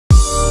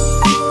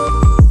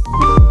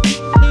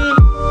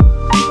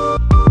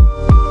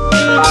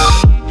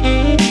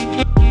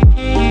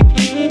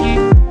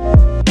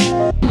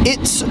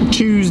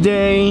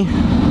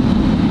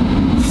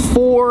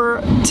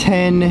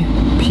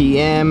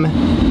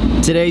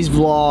Today's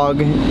vlog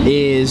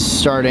is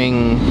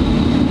starting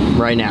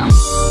right now.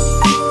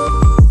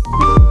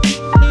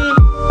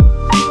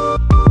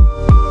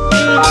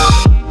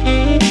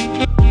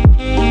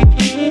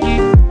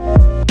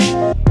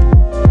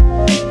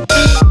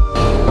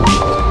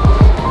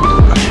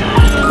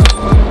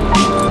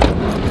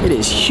 It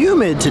is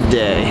humid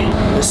today.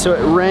 So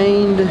it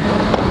rained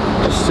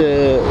just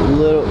a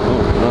little,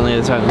 on the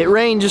other side. It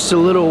rained just a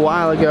little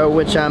while ago,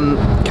 which I'm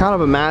kind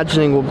of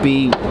imagining will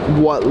be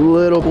what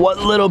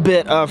little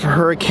bit of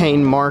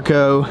Hurricane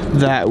Marco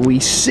that we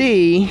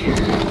see.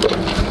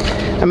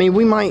 I mean,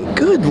 we might,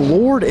 good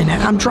Lord, and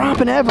I'm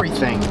dropping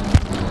everything.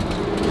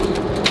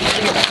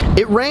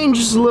 It rained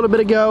just a little bit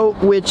ago,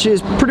 which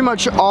is pretty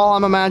much all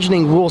I'm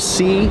imagining we'll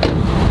see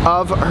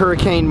of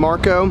Hurricane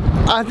Marco.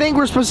 I think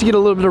we're supposed to get a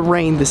little bit of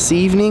rain this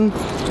evening,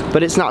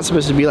 but it's not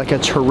supposed to be like a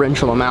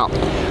torrential amount.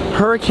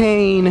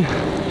 Hurricane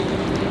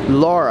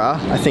Laura,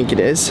 I think it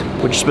is,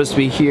 which is supposed to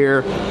be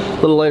here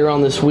a little later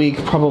on this week,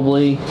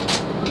 probably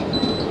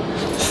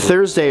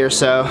Thursday or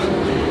so.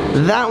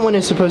 That one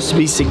is supposed to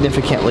be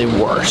significantly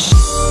worse.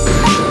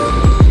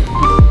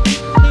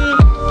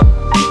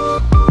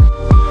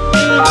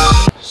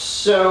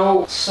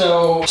 So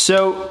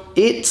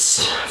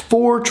it's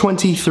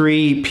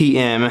 4:23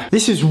 p.m.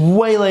 This is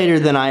way later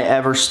than I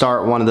ever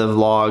start one of the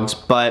vlogs,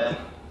 but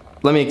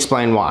let me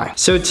explain why.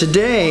 So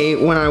today,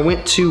 when I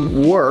went to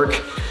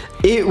work,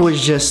 it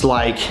was just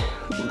like,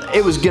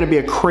 it was gonna be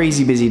a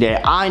crazy busy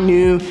day. I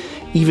knew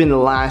even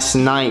last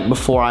night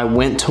before I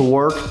went to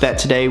work that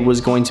today was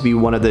going to be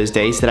one of those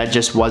days that I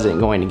just wasn't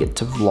going to get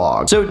to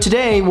vlog. So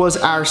today was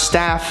our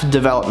staff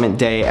development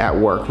day at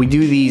work. We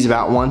do these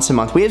about once a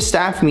month. We have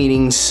staff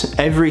meetings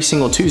every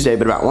single Tuesday,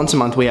 but about once a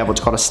month we have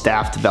what's called a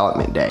staff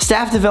development day.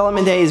 Staff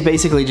development day is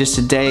basically just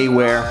a day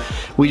where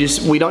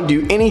we don't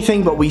do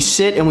anything, but we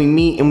sit and we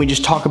meet and we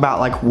just talk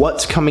about like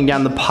what's coming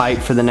down the pipe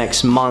for the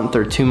next month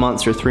or 2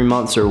 months or 3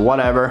 months or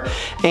whatever.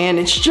 And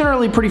it's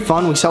generally pretty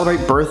fun. We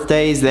celebrate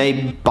birthdays.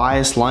 They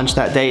buy us lunch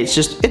that day. It's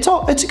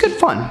a good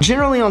fun.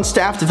 Generally on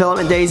staff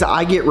development days,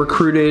 I get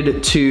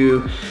recruited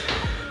to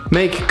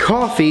make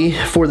coffee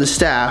for the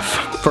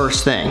staff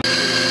first thing.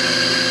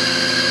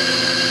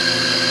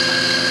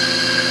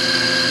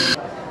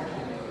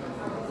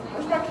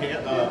 Where's my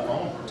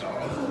phone?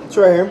 It's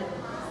right here.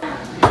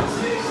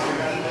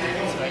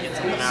 So I get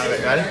something out of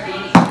it, got it?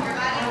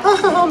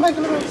 I'm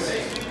making a mess.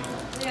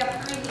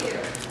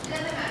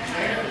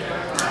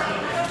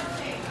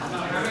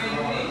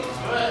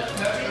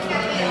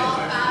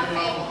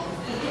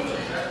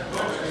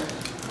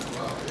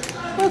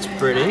 That's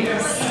pretty.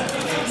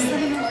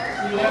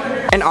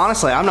 And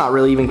honestly, I'm not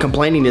really even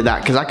complaining to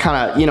that because I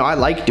kind of, I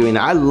like doing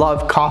that. I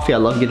love coffee. I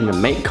love getting to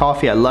make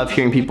coffee. I love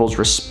hearing people's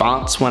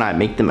response when I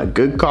make them a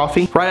good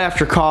coffee. Right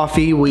after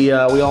coffee, we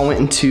all went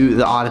into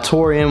the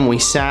auditorium. We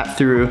sat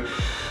through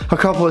a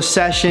couple of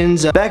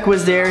sessions. Beck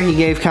was there. He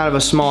gave kind of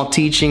a small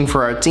teaching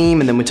for our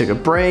team, and then we took a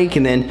break,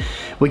 and then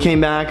we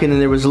came back, and then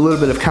there was a little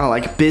bit of kind of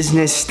like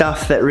business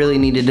stuff that really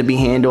needed to be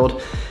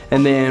handled.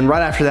 And then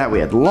right after that, we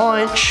had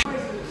lunch.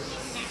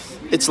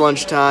 It's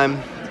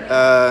lunchtime.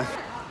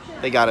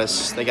 They got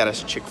us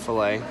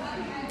Chick-fil-A.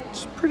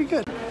 It's pretty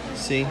good.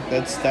 See,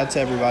 that's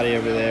everybody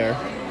over there.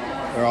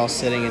 They're all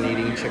sitting and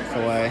eating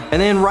Chick-fil-A.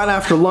 And then right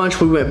after lunch,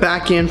 we went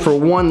back in for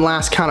one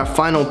last kind of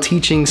final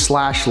teaching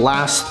slash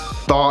last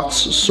thoughts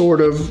sort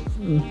of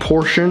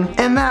portion.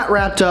 And that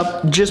wrapped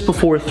up just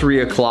before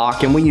 3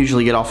 o'clock, and we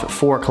usually get off at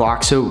 4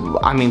 o'clock. So,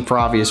 I mean, for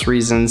obvious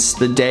reasons,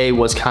 the day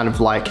was kind of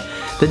like,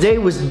 the day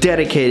was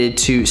dedicated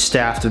to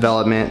staff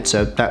development.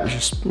 So that was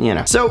just,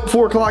 So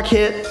 4 o'clock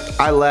hit,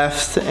 I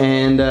left,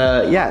 and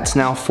yeah, it's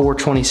now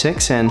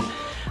 4:26, and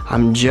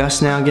I'm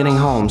just now getting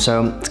home.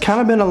 So it's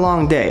kind of been a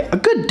long day. A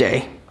good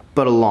day,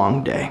 but a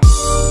long day.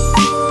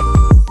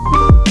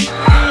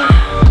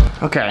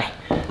 Okay.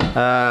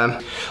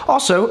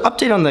 Also,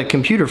 update on the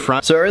computer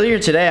front. So earlier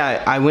today,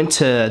 I went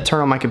to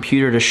turn on my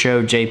computer to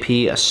show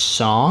JP a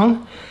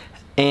song,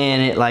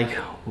 and it like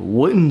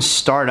wouldn't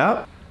start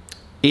up.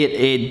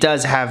 It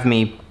does have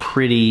me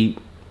pretty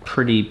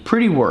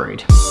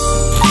worried.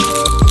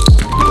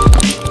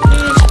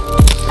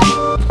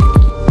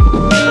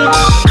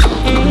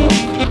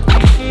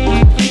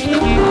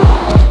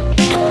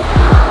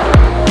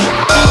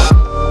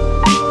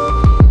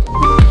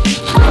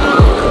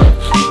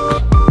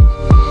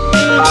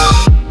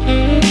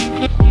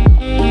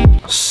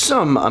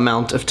 Some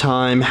amount of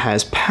time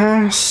has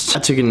passed. I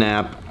took a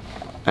nap.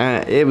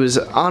 It was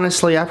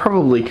honestly, I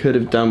probably could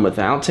have done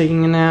without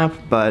taking a nap,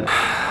 but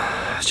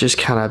just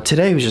kind of,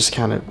 today was just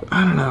kind of,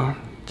 I don't know,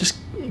 just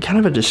kind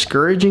of a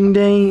discouraging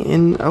day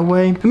in a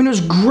way. I mean, it was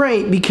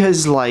great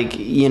because like,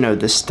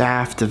 the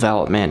staff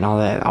development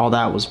and all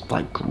that was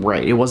like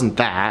great. It wasn't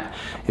that.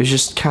 It was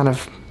just kind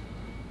of,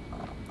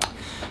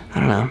 I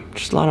don't know,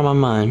 just a lot on my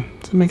mind.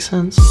 Does that make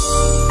sense?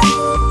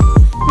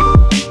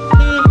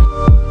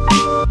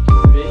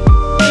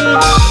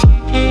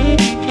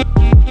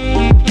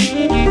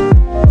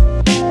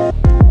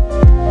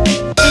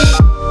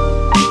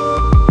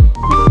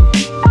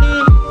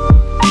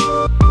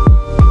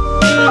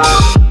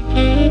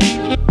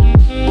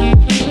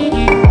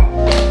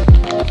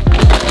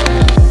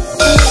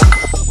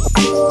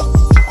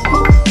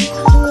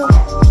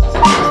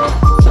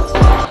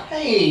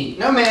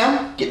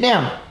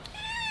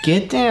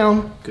 Get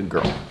down. Good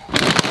girl.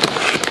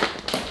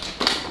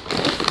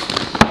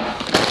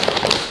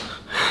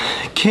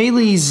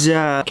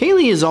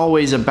 Kaylee is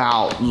always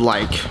about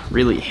like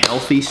really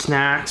healthy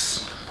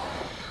snacks.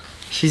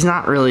 She's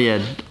not really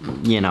a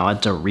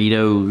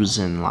Doritos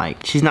and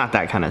like, she's not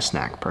that kind of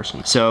snack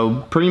person.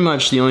 So pretty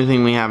much the only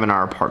thing we have in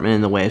our apartment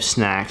in the way of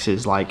snacks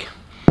is like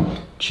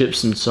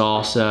chips and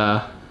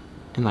salsa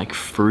and like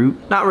fruit.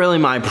 Not really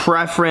my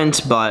preference,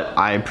 but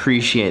I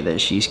appreciate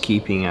that she's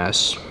keeping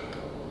us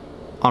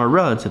on a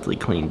relatively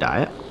clean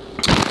diet.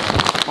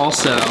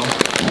 Also,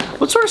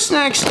 what sort of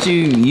snacks do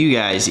you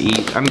guys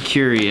eat? I'm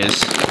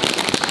curious.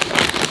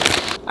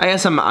 I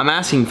guess I'm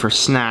asking for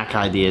snack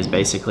ideas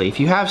basically. If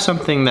you have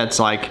something that's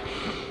like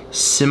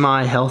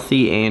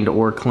semi-healthy and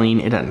or clean,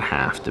 it doesn't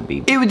have to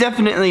be. It would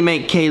definitely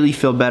make Kaylee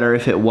feel better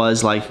if it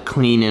was like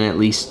clean and at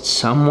least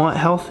somewhat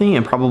healthy,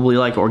 and probably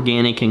like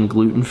organic and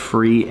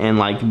gluten-free and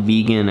like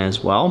vegan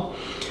as well.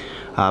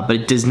 But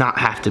it does not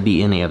have to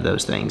be any of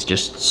those things,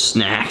 just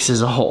snacks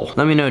as a whole.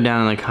 Let me know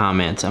down in the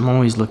comments. I'm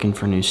always looking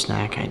for new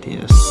snack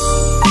ideas.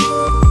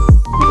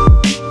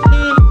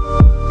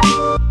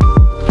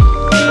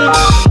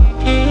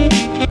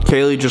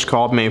 Kaylee just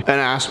called me and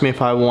asked me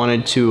if I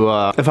wanted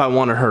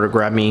her to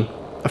grab me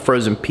a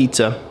frozen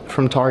pizza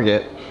from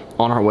Target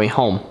on our way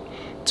home,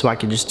 so I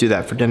could just do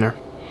that for dinner.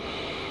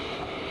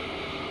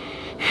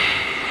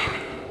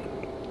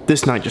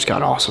 This night just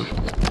got awesome.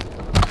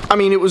 I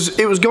mean, it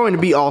was going to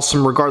be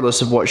awesome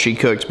regardless of what she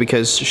cooked,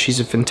 because she's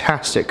a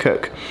fantastic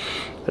cook.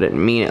 I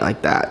didn't mean it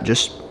like that.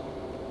 Just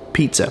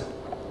pizza.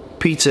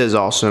 Pizza is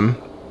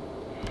awesome.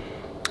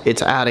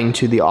 It's adding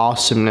to the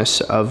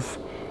awesomeness of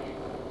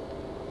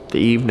the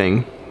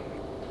evening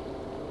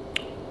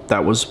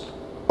that was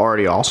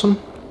already awesome.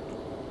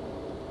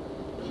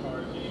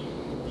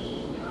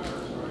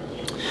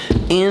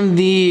 And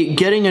the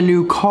getting a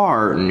new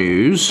car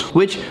news,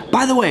 which,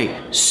 by the way,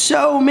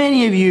 so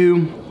many of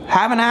you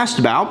haven't asked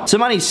about.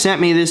 Somebody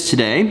sent me this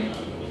today.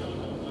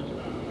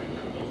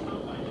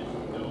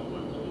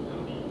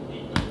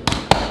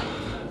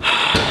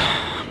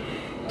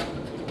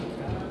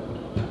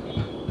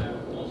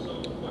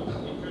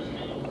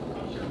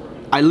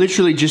 I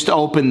literally just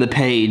opened the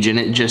page and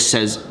it just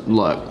says,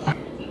 look,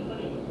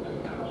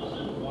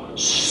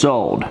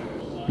 sold.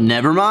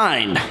 Never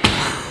mind.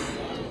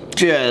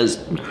 Just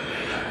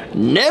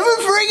never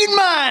freaking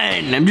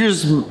mind.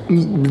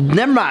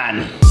 Never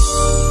mind.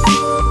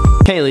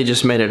 Kaylee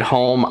just made it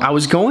home. I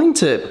was going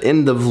to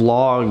end the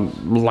vlog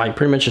like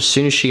pretty much as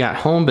soon as she got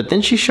home, but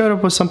then she showed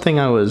up with something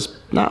I was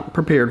not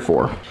prepared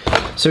for.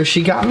 So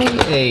she got me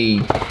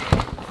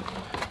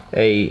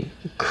a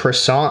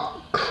croissant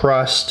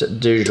crust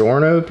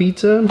DiGiorno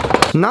pizza.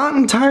 Not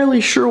entirely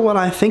sure what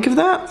I think of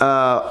that.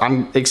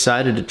 I'm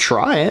excited to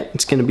try it.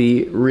 It's gonna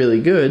be really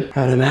good,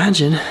 I'd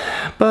imagine.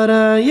 But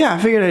yeah, I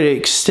figured I'd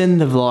extend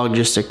the vlog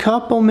just a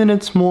couple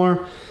minutes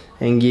more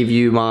and give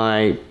you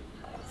my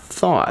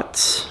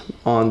thoughts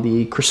on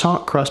the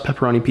croissant crust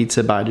pepperoni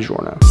pizza by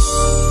DiGiorno.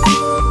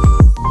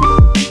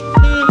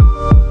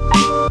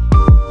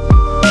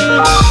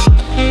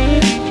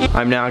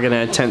 I'm now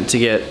gonna attempt to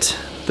get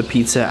the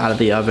pizza out of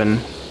the oven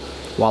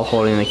while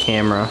holding the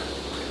camera.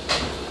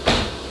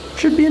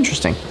 Should be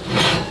interesting.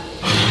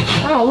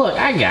 Oh look,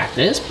 I got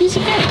this piece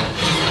of cake.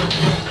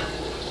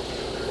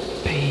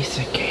 Piece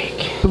of cake.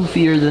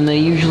 Poofier than they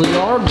usually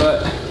are,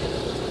 but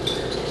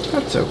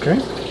that's okay.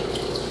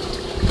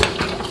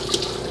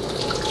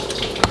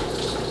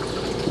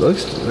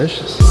 Looks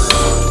delicious.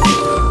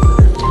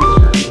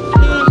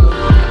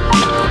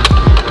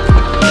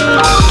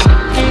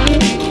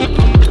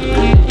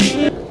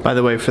 By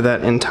the way, for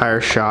that entire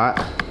shot,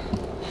 I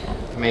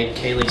made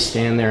Kaylee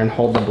stand there and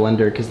hold the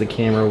blender because the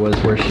camera was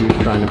where she was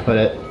trying to put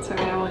it. Sorry,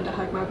 I wanted to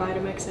hug my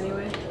Vitamix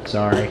anyway.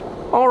 Sorry.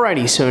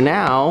 Alrighty, so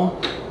now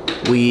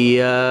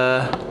we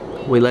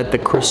let the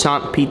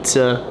croissant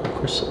pizza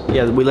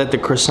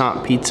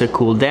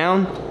cool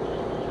down,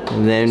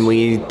 and then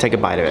we take a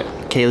bite of it.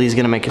 Kaylee's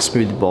gonna make a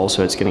smoothie bowl,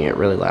 so it's gonna get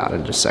really loud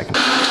in just a second.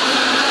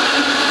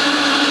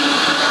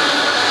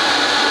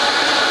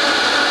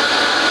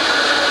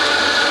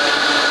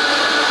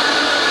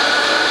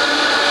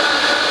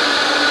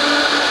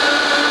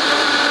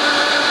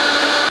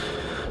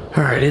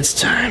 Alright, it's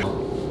time.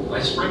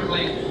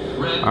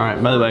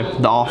 Alright, by the way,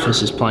 The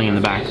Office is playing in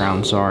the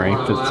background, sorry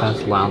if it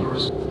sounds loud.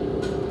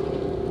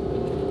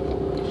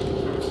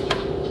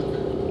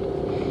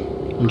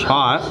 It's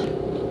hot.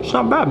 It's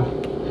not bad.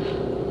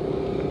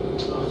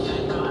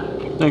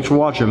 Thanks for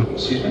watching.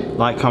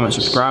 Like, comment,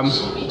 subscribe.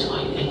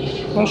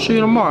 I'll see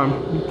you tomorrow,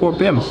 4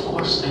 p.m.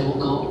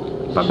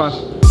 Bye-bye.